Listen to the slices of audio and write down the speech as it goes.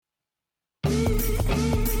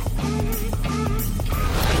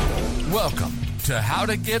Welcome to How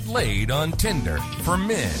to Get Laid on Tinder for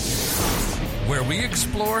Men, where we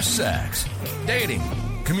explore sex, dating,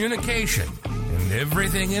 communication, and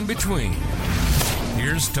everything in between.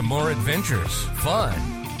 Here's to more adventures, fun,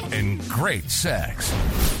 and great sex.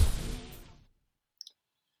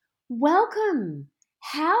 Welcome.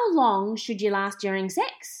 How long should you last during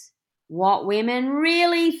sex? What women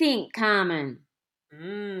really think, Carmen.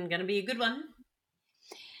 Gonna be a good one.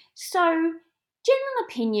 So, general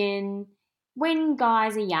opinion when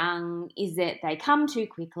guys are young is that they come too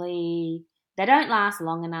quickly, they don't last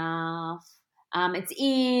long enough, it's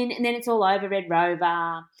in and then it's all over Red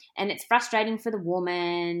Rover, and it's frustrating for the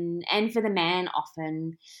woman and for the man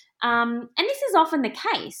often. And this is often the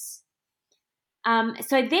case.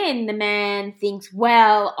 So then the man thinks,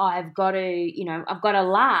 well, I've got to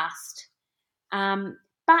last.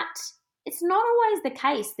 But it's not always the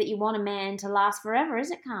case that you want a man to last forever,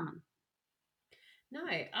 is it, Carmen? No,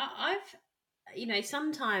 I've,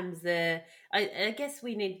 sometimes I guess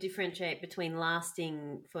we need to differentiate between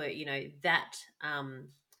lasting for,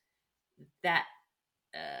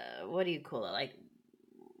 what do you call it? Like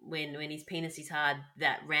when his penis is hard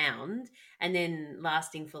that round, and then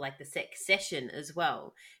lasting for like the sex session as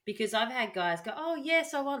well. Because I've had guys go, oh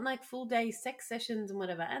yes, I want like full day sex sessions and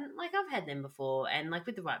whatever, and like I've had them before, and like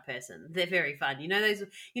with the right person, they're very fun. You know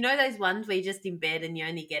those ones where you're just in bed and you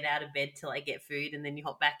only get out of bed to like get food and then you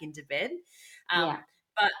hop back into bed. Yeah.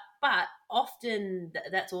 But often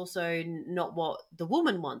that's also not what the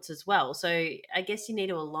woman wants as well. So I guess you need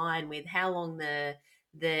to align with how long the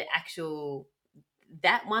actual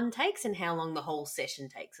that one takes and how long the whole session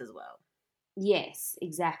takes as well. Yes,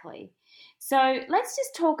 exactly. So let's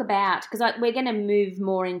just talk about, because we're going to move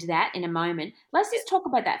more into that in a moment. Let's just talk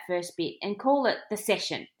about that first bit and call it the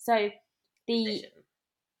session. So the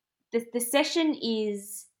session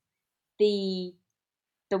is the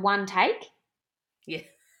one take. Yeah.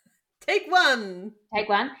 Take one.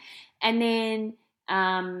 And then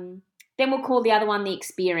we'll call the other one the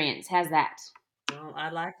experience. How's that? Well, I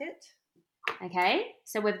like it. Okay,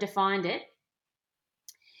 so we've defined it.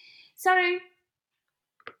 So I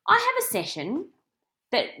have a session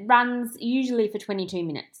that runs usually for 22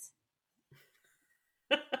 minutes.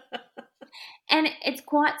 And it's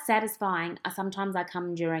quite satisfying. Sometimes I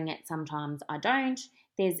come during it, sometimes I don't.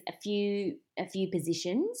 There's a few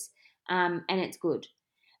positions, and it's good.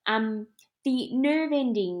 The nerve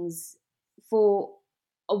endings for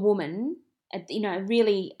a woman,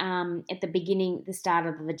 really at the beginning, the start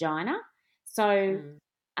of the vagina. So,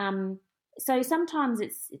 so sometimes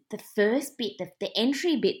it's the first bit, the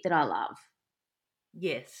entry bit that I love.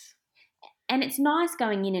 Yes. And it's nice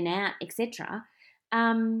going in and out, etc.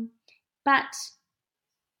 But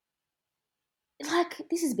like,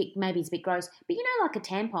 this is maybe it's a bit gross, but like a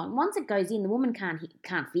tampon, once it goes in, the woman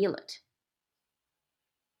can't feel it.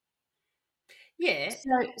 Yeah.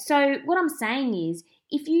 So what I'm saying is,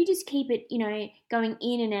 if you just keep it, going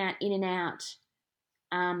in and out,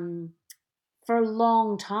 for a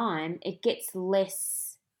long time, it gets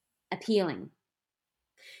less appealing.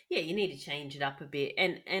 Yeah, you need to change it up a bit.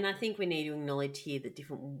 And I think we need to acknowledge here that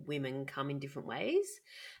different women come in different ways.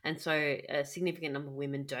 And so a significant number of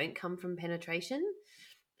women don't come from penetration.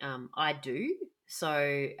 I do.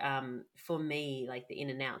 So for me, like the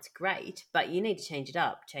in and out's great, but you need to change it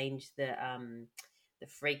up, change the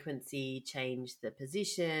frequency, change the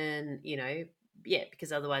position,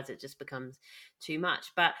 because otherwise it just becomes too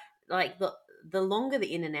much. But like the longer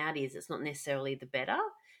the in and out is, it's not necessarily the better,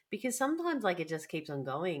 because sometimes like it just keeps on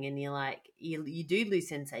going and you're like, you do lose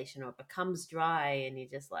sensation or it becomes dry and you're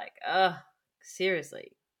just like,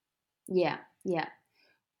 seriously. Yeah.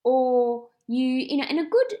 Or and a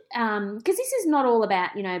good, because this is not all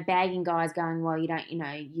about, bagging guys going, well, you don't,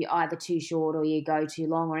 you're either too short or you go too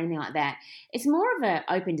long or anything like that. It's more of an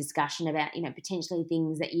open discussion about, potentially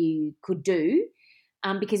things that you could do,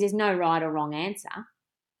 because there's no right or wrong answer.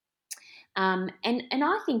 And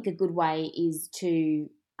I think a good way is to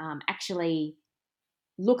actually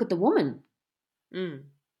look at the woman. And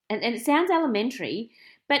it sounds elementary,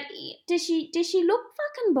 but does she look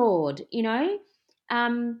fucking bored,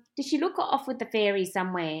 Does she look off with the fairies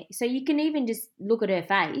somewhere? So you can even just look at her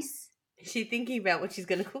face. Is she thinking about what she's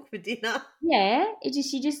going to cook for dinner? Yeah,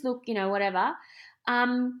 she just look, whatever.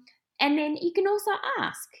 And then you can also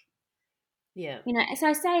ask. Yeah.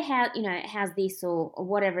 So say how's this or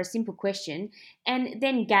whatever, a simple question, and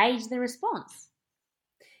then gauge the response.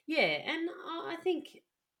 Yeah, and I think,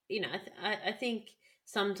 I think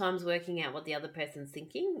sometimes working out what the other person's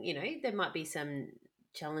thinking, there might be some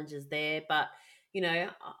challenges there, but you know,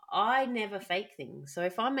 I never fake things. So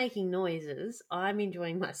if I'm making noises, I'm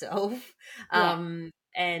enjoying myself. Yeah.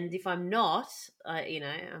 And if I'm not,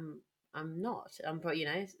 I'm not. I'm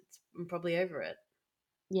probably over it.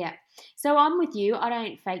 Yeah. So I'm with you. I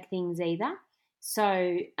don't fake things either.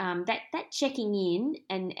 So that checking in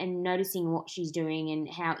and noticing what she's doing and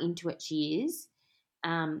how into it she is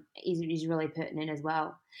really pertinent as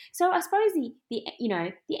well. So I suppose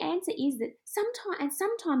the answer is that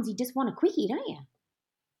sometimes you just want a quickie, don't you?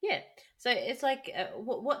 Yeah. So it's like,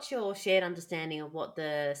 what's your shared understanding of what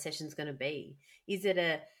the session's going to be? Is it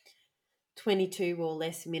a 22 or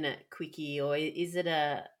less minute quickie, or is it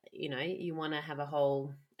you want to have a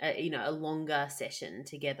whole, a longer session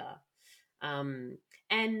together? Um,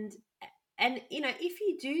 and if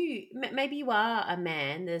you do, maybe you are a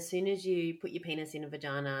man, as soon as you put your penis in a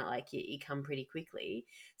vagina, like you come pretty quickly.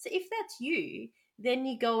 So if that's you, then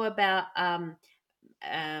you go about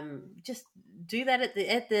just do that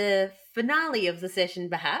at the finale of the session,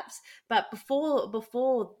 perhaps. But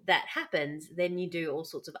before that happens, then you do all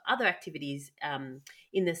sorts of other activities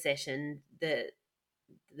in the session that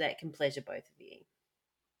can pleasure both of you.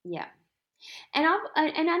 Yeah. And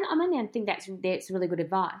I think that's really good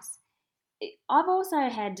advice. I've also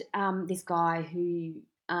had this guy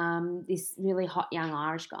this really hot young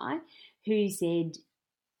Irish guy, who said,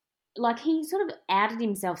 like, he sort of outed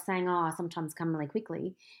himself saying, "Oh, I sometimes come really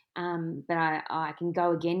quickly, but I can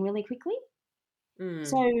go again really quickly." Mm.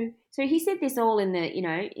 So he said this all in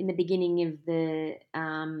the beginning of the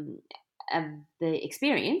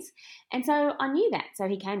experience, and so I knew that. So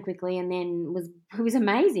he came quickly, and then it was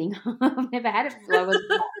amazing. I've never had it before. I was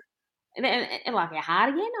like a heart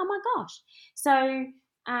again. Oh my gosh! So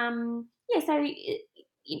yeah. So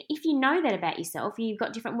if you know that about yourself, you've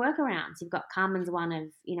got different workarounds. You've got Carmen's one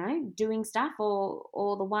of doing stuff,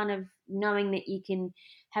 or the one of knowing that you can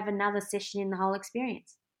have another session in the whole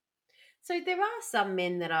experience. So there are some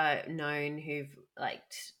men that I've known who've like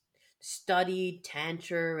studied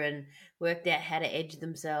tantra and worked out how to edge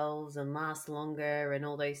themselves and last longer and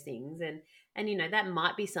all those things, and that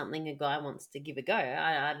might be something a guy wants to give a go.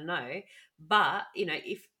 I don't know, but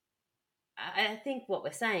if I think what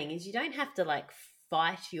we're saying is you don't have to like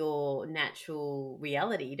fight your natural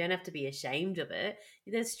reality. You don't have to be ashamed of it.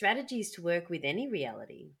 There's strategies to work with any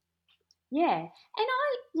reality. Yeah, and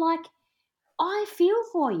I feel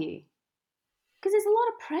for you because there's a lot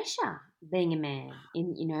of pressure being a man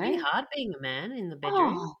Pretty hard being a man in the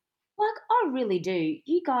bedroom. Oh, like, I really do.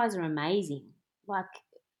 You guys are amazing. Like,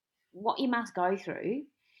 what you must go through.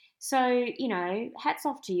 So, hats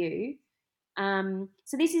off to you.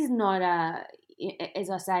 So this is not as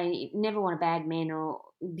I say, never want to bag men, or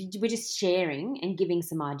we're just sharing and giving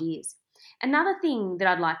some ideas. Another thing that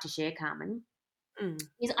I'd like to share, Carmen, Mm.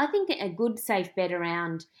 is I think a good safe bet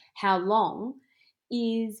around how long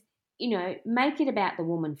is, make it about the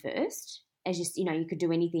woman first, as just, you could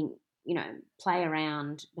do anything, play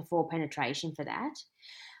around before penetration for that.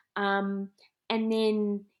 And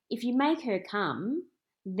then if you make her come,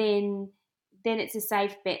 then it's a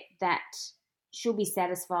safe bet that she'll be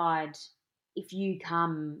satisfied if you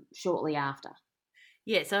come shortly after.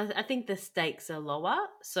 Yeah, so I think the stakes are lower.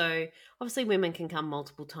 So obviously, women can come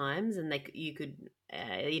multiple times, and they could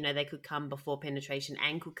come before penetration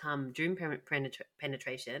and could come during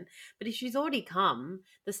penetration. But if she's already come,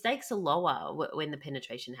 the stakes are lower when the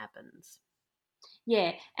penetration happens.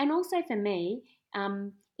 Yeah, and also for me,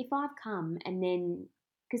 if I've come and then,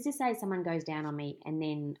 because just say someone goes down on me and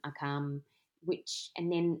then I come,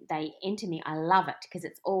 and then they enter me, I love it because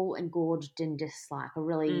it's all engorged and just like a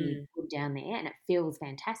really good down there, and it feels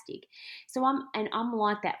fantastic. So I'm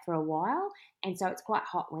like that for a while, and so it's quite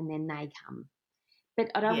hot when then they come.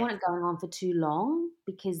 But I don't want it going on for too long,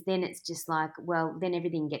 because then it's just like, well, then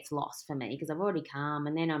everything gets lost for me because I've already come,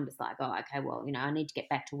 and then I'm just like, oh, okay, well, I need to get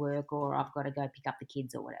back to work, or I've got to go pick up the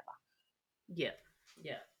kids or whatever. Yeah,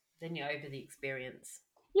 yeah. Then you're over the experience.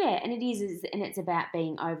 Yeah, and and it's about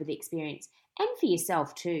being over the experience, and for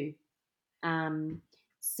yourself too.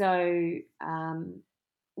 So,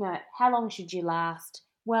 how long should you last?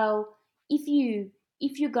 Well, if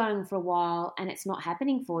you're going for a while and it's not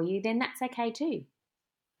happening for you, then that's okay too.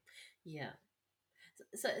 Yeah.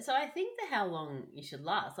 So I think how long you should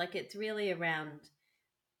last, like, it's really around,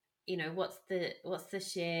 what's the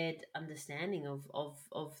shared understanding of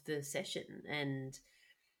the session, and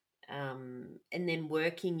then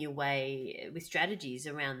working your way with strategies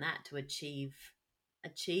around that to achieve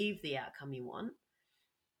the outcome you want.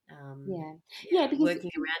 Yeah, because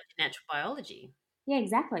working around natural biology. yeah,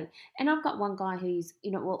 exactly. And I've got one guy who's,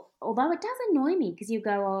 well, although it does annoy me because you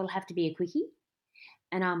go, oh, it'll have to be a quickie,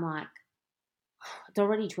 and I'm like, it's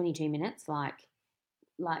already 22 minutes, like.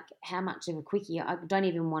 like how much of a quickie. I don't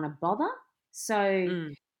even want to bother. So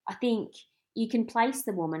Mm. I think you can place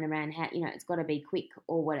the woman around how, it's got to be quick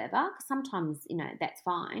or whatever. 'Cause sometimes, that's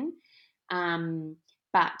fine.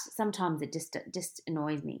 But sometimes it just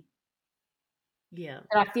annoys me. Yeah.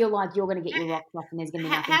 But I feel like you're going to get your rocks off and there's going to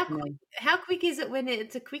be nothing How for me. how quick is it when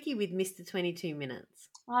it's a quickie with Mr. 22 minutes?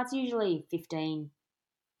 Oh, it's usually 15.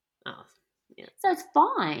 Oh, yeah. So it's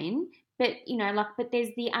fine, but but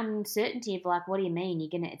there's the uncertainty of like, what do you mean?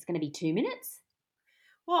 It's gonna be 2 minutes?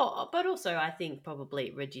 Well, but also I think probably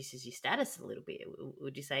it reduces your status a little bit.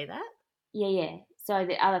 Would you say that? Yeah. So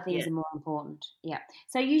the other things Yeah. are more important. Yeah.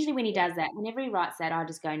 So usually when he Yeah. does that, whenever he writes that, I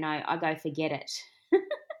just go, no, I go, forget it.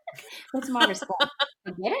 That's my response.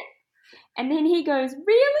 Forget it. And then he goes,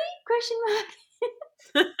 really? Question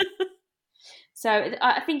mark. So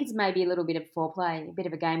I think it's maybe a little bit of foreplay, a bit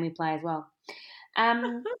of a game we play as well.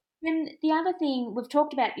 Then the other thing we've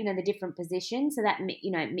talked about, the different positions, so that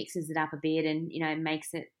mixes it up a bit and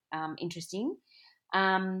makes it interesting.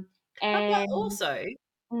 But And also,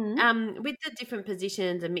 mm, with the different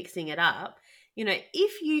positions and mixing it up,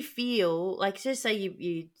 if you feel like, just say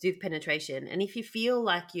you do the penetration, and if you feel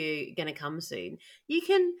like you're going to come soon, you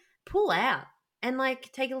can pull out and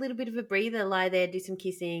like take a little bit of a breather, lie there, do some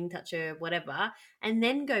kissing, touch her, whatever, and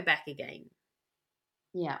then go back again.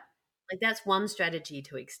 yeah, Like that's one strategy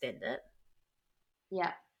to extend it.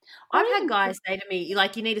 yeah. I've Or had even guys say to me,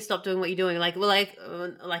 like, you need to stop doing what you're doing. Like, well, like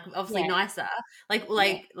obviously yeah, nicer. Like,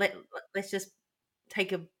 yeah, let's just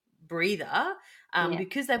take a breather, yeah,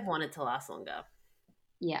 because they've wanted to last longer.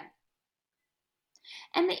 yeah.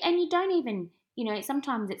 And you don't even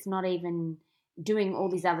sometimes it's not even doing all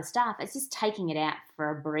this other stuff. It's just taking it out for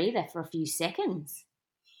a breather for a few seconds.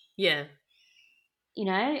 Yeah.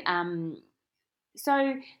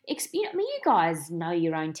 So, you guys know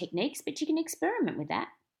your own techniques, but you can experiment with that.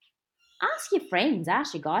 Ask your friends,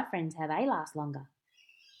 ask your guy friends how they last longer.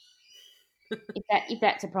 if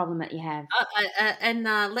that's a problem that you have. And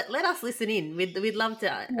let us listen in. We'd love to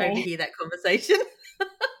Yeah. overhear that conversation.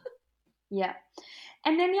 Yeah.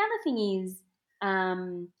 And then the other thing is,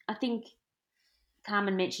 I think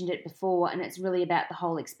Carmen mentioned it before, and it's really about the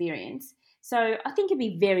whole experience. So I think it'd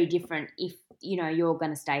be very different if, you're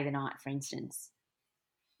going to stay the night, for instance.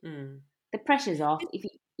 Mm. The pressure's off.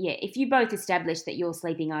 If you both establish that you're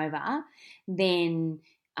sleeping over, then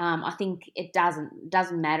I think it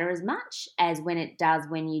doesn't matter as much as when it does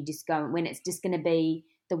when when it's just going to be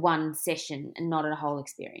the one session and not a whole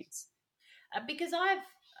experience. Because I've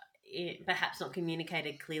perhaps not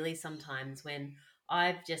communicated clearly sometimes when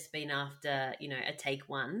I've just been after, a take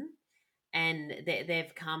one, and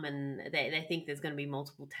they've come and they think there's going to be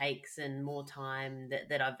multiple takes and more time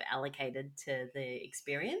that I've allocated to the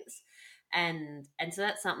experience. And so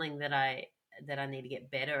that's something that I need to get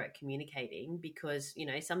better at communicating, because,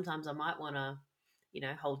 sometimes I might want to,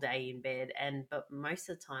 whole day in bed, but most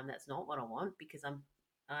of the time that's not what I want, because I'm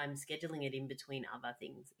scheduling it in between other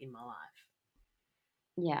things in my life.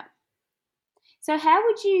 Yeah. So how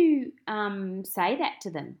would you say that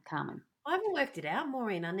to them, Carmen? I haven't worked it out,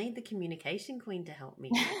 Maureen. I need the communication queen to help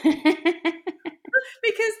me.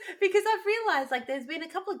 because I've realized, like, there's been a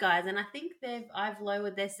couple of guys, and I think I've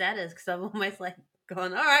lowered their status, because I've almost like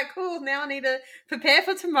gone, all right, cool, now I need to prepare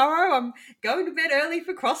for tomorrow. I'm going to bed early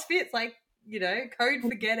for CrossFit. It's like, code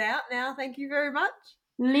for get out now. Thank you very much.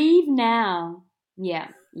 Leave now. Yeah.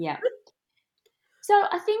 So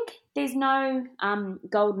I think there's no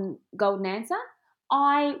golden answer.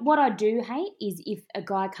 What I do hate is if a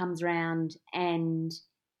guy comes around and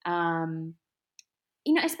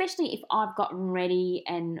especially if I've gotten ready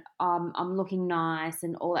and I'm looking nice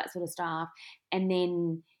and all that sort of stuff, and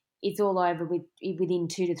then it's all over within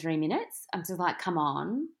 2 to 3 minutes. I'm just like, come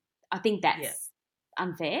on. I think that's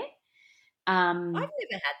unfair. I've never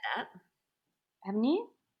had that. Haven't you?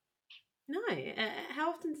 No.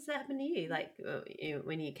 How often does that happen to you? Like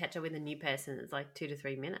when you catch up with a new person, it's like 2 to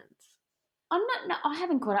 3 minutes. I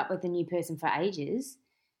haven't caught up with a new person for ages.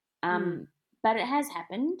 But it has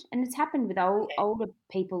happened, and it's happened with older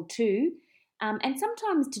people too, and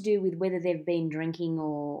sometimes to do with whether they've been drinking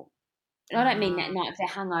or I don't mean that if they're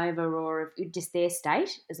hungover or if just their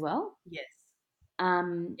state as well. Yes.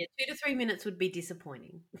 2 to 3 minutes would be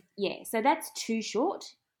disappointing. Yeah, so that's too short,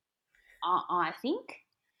 I think.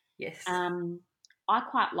 Yes. I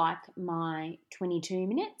quite like my 22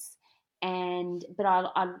 minutes, but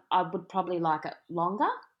I would probably like it longer.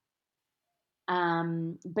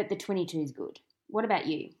 But the 22 is good. What about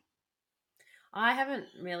you? I haven't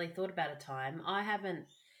really thought about a time. I haven't,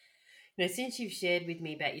 since you've shared with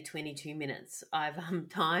me about your 22 minutes, I've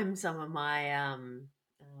timed some of my,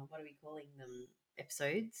 what are we calling them,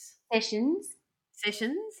 episodes? Sessions.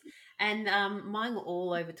 sessions, and mine were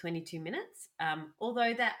all over 22 minutes.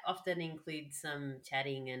 Although that often includes some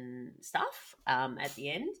chatting and stuff at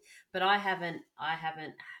the end, but I haven't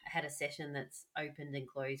had a session that's opened and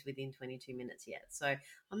closed within 22 minutes yet. So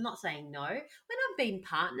I'm not saying no. When I've been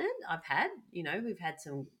partnered, we've had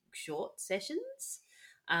some short sessions.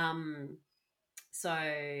 So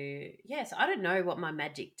yes, I don't know what my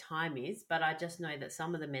magic time is, but I just know that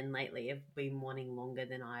some of the men lately have been wanting longer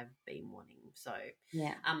than I've been wanting. So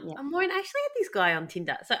Yeah. Maureen, I actually had this guy on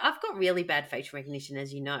Tinder. So I've got really bad facial recognition,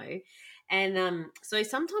 as you know, and so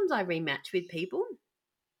sometimes I rematch with people,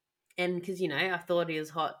 and because I thought he was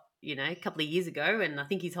hot, a couple of years ago, and I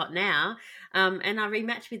think he's hot now, and I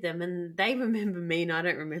rematch with them, and they remember me, and I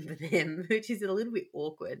don't remember them, which is a little bit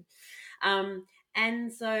awkward.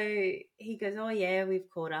 And so he goes, oh, yeah, we've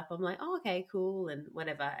caught up. I'm like, oh, okay, cool, and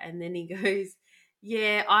whatever. And then he goes,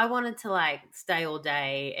 yeah, I wanted to, like, stay all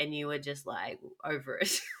day, and you were just, like, over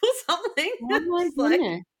it or something. Oh, my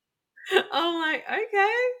goodness. I'm like,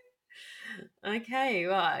 okay,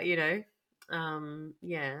 well,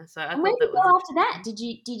 yeah. So I And where thought did that you was go after that? Did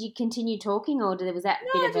you continue talking, or was that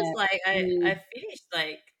no, bit I of just like a I finished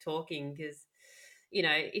like talking because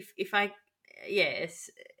if I yes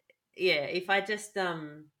if I just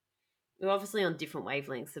we're obviously on different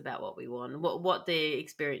wavelengths about what we want, what the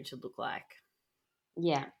experience should look like.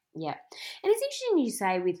 Yeah, yeah. And it's interesting you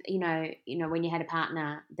say with, when you had a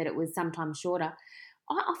partner that it was sometimes shorter.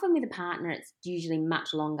 I often with a partner it's usually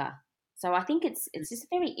much longer. So I think it's just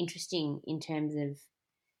very interesting in terms of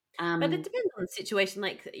But it depends on the situation.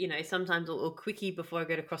 Like, sometimes or quickie before I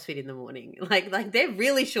go to CrossFit in the morning. Like they're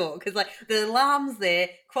really short because like the alarm's there.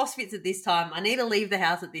 CrossFit's at this time. I need to leave the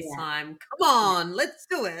house at this yeah. time. Come on, let's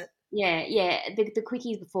do it. Yeah, yeah. The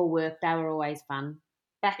quickies before work, they were always fun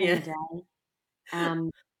back in the Yeah. day. Yeah,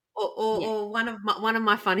 Or one of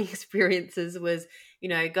my funny experiences was,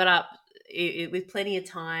 got up with plenty of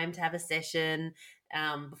time to have a session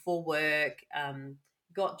before work,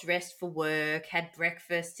 got dressed for work, had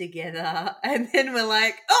breakfast together, and then we're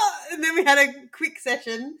like, oh, and then we had a quick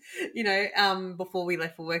session, before we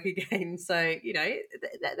left for work again. So,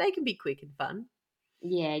 they can be quick and fun.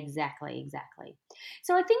 yeah, exactly.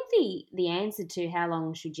 So I think the answer to how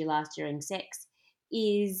long should you last during sex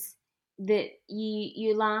is that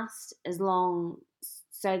you last as long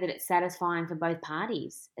so that it's satisfying for both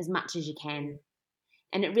parties as much as you can,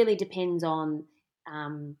 and it really depends on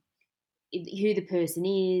um, who the person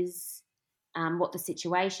is, what the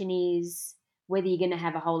situation is, whether you're going to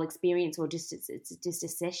have a whole experience or just it's just a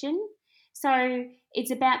session. So it's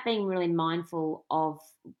about being really mindful of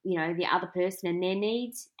the other person and their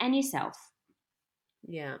needs and yourself.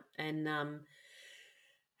 Yeah, and and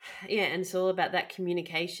it's all about that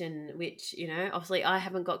communication, which obviously I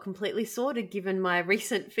haven't got completely sorted given my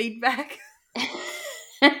recent feedback.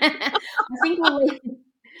 I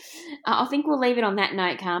think we'll leave it on that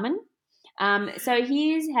note, Carmen. So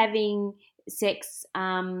here's having sex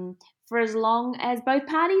for as long as both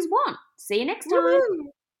parties want. See you next time.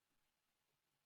 Woo-hoo.